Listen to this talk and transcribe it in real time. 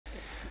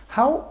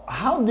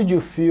How did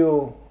you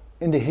feel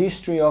in the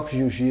history of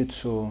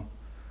Jiu-Jitsu?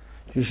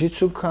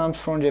 Jiu-Jitsu comes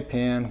from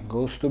Japan,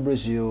 goes to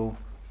Brazil,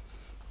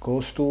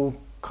 goes to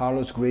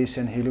Carlos Gracie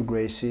and Helio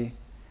Gracie,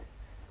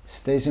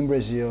 stays in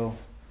Brazil.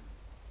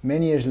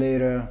 Many years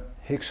later,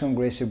 Rickson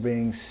Gracie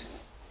brings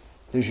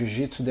the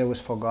Jiu-Jitsu that was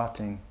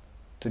forgotten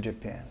to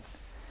Japan.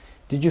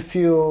 Did you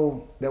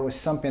feel there was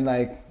something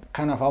like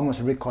kind of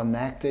almost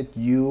reconnected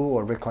you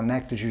or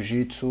reconnected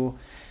Jiu-Jitsu?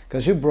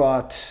 Because you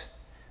brought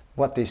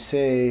what they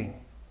say,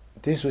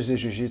 this was the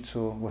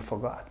Jiu-Jitsu we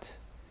forgot.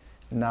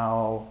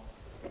 Now,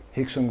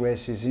 Rickson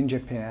Gracie is in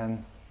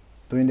Japan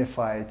doing the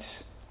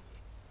fights.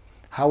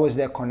 How was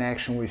that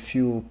connection with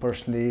you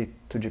personally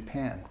to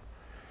Japan?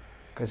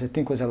 Because I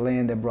think it was a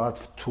land that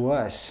brought to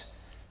us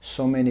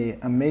so many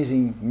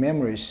amazing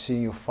memories,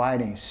 seeing you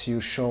fighting, see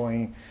you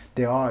showing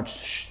the art,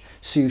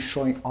 see you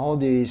showing all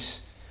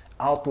these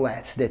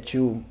outlets that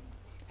you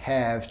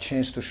have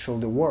chance to show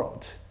the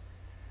world.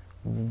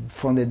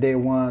 From the day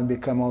one,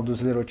 become all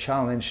those little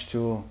challenge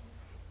to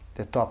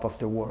the top of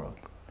the world.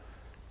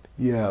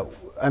 Yeah,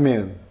 I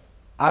mean,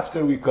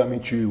 after we come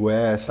into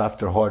US,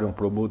 after Rorion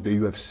promote the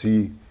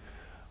UFC,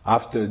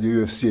 after the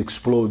UFC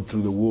explode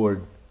through the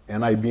world,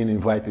 and I've been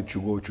invited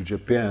to go to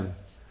Japan,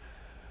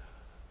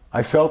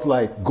 I felt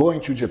like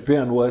going to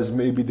Japan was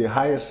maybe the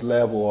highest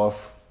level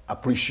of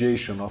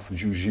appreciation of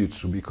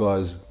Jiu-Jitsu,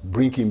 because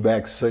bringing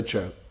back such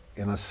a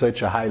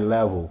high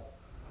level,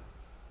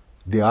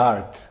 the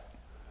art.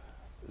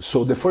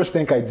 So the first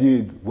thing I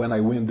did when I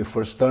win the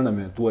first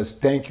tournament was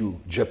thank you,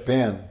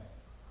 Japan,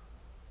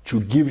 to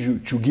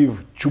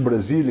give to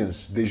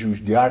Brazilians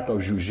the art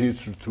of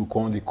Jiu-Jitsu through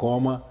Conde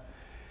Coma.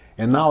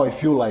 And now I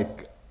feel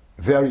like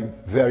very,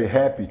 very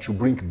happy to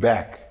bring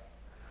back.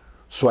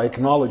 So I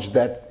acknowledge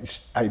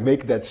that, I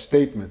make that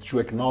statement to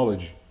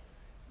acknowledge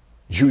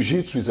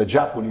Jiu-Jitsu is a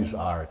Japanese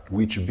art,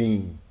 which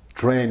being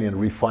trained and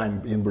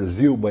refined in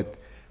Brazil, but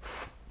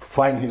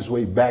find his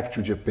way back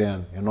to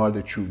Japan in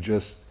order to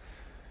just...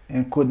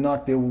 And could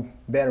not be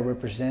better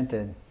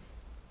represented.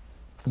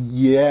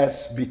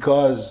 Yes,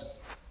 because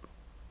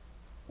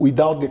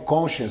without the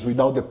conscience,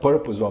 without the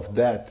purpose of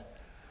that,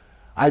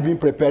 I've been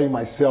preparing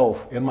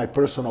myself in my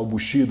personal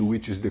Bushido,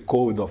 which is the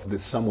code of the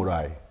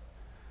samurai.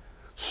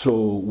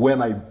 So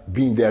when I've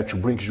been there to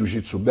bring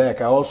Jiu-Jitsu back,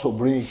 I also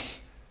bring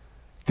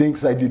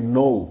things I didn't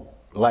know,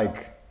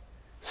 like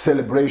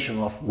celebration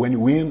of when you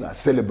win, a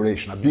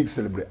celebration, a big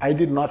celebration. I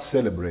did not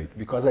celebrate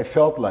because I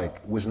felt like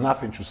it was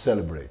nothing to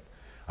celebrate.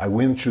 I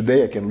win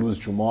today, I can lose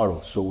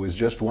tomorrow. So it's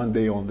just one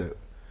day on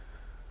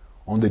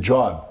the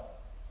job.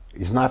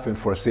 It's nothing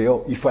for say,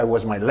 oh, if I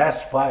was my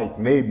last fight,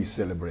 maybe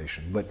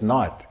celebration, but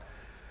not.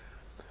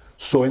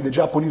 So in the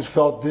Japanese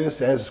felt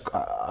this as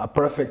a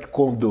perfect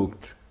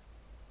conduct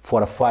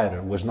for a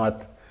fighter, was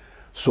not.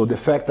 So the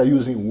fact of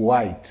using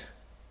white,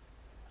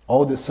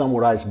 all the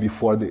samurais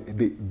before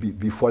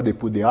they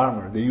put the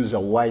armor, they use a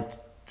white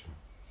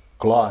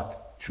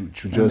cloth to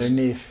just...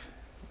 Underneath.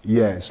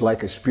 Yeah, it's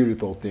like a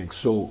spiritual thing.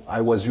 So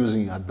I was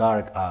using a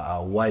dark,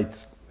 a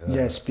white...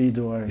 yeah,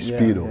 Speedo.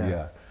 Speedo,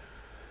 yeah.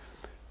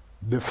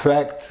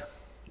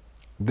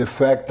 The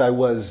fact I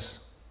was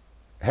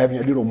having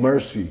a little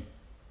mercy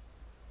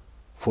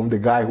from the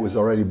guy who was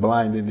already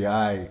blind in the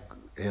eye,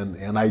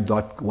 and I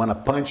don't want to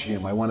punch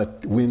him, I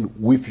want to win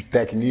with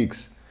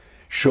techniques,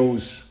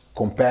 shows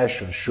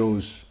compassion,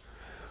 shows...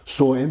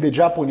 So in the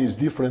Japanese,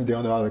 different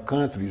than the other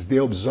countries, they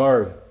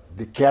observe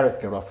the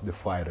character of the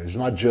fighter. It's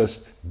not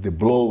just the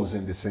blows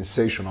and the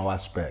sensational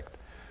aspect.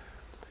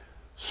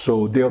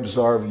 So they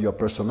observe your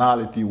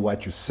personality,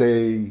 what you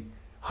say,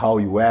 how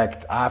you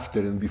act after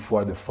and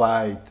before the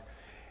fight.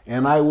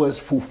 And I was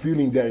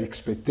fulfilling their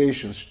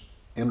expectations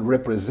and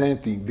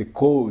representing the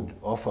code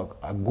of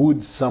a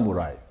good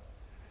samurai.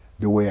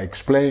 The way I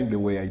explain, the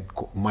way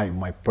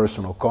my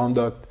personal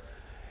conduct.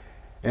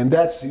 And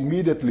that's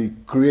immediately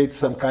creates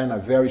some kind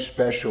of very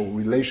special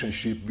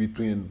relationship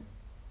between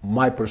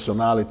my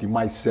personality,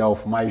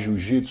 myself, my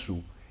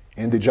Jiu-Jitsu,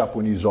 and the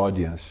Japanese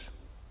audience.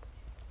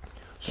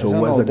 So it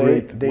was a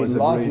great... They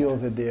love you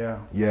over there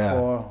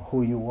for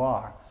who you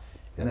are.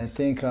 Yes. And I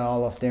think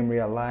all of them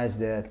realize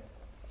that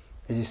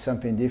it is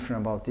something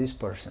different about this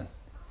person.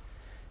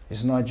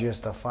 It's not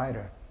just a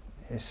fighter.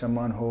 It's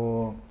someone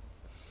who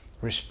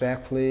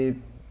respectfully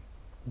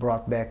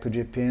brought back to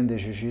Japan the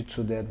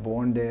Jiu-Jitsu that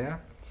born there.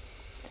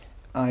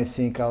 I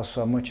think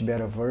also a much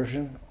better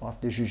version of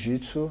the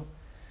Jiu-Jitsu.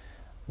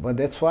 But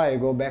that's why I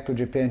go back to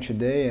Japan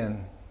today,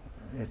 and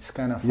it's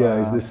kind of... Yeah,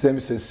 it's the same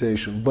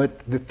sensation. But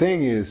the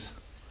thing is,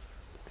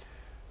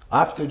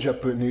 after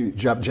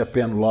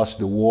Japan lost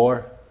the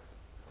war,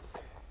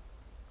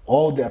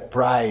 all their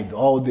pride,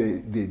 all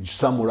the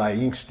samurai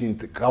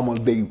instinct,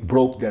 they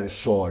broke their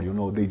sword, you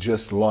know, they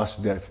just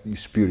lost their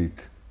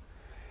spirit.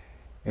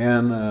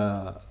 And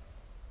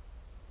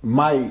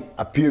my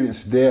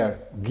appearance there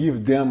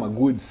gave them a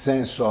good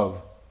sense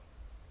of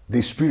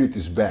the spirit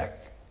is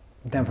back.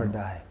 Never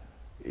die.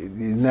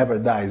 It never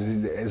dies.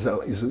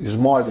 It's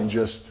more than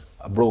just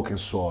a broken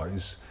sword.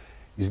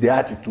 It's the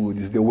attitude,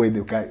 it's the way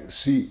they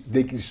see.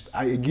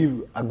 I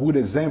give a good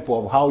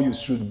example of how you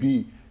should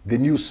be the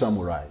new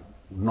samurai.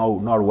 No,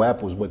 not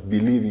weapons, but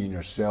believing in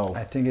yourself.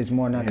 I think it's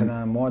more like in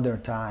a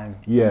modern time.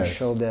 Yes. You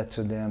show that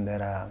to them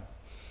that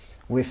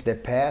with the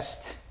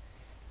past,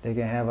 they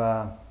can have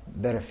a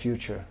better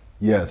future.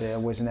 Yes.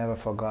 That was never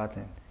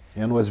forgotten.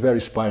 And was very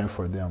inspiring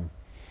for them.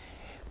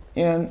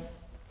 And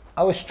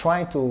I was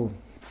trying to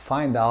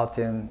find out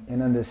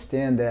and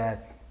understand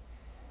that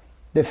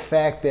the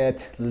fact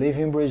that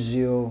living in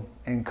Brazil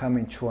and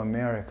coming to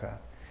America,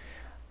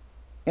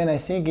 and I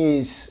think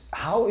is,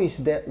 how is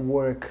that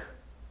work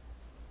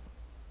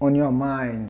on your mind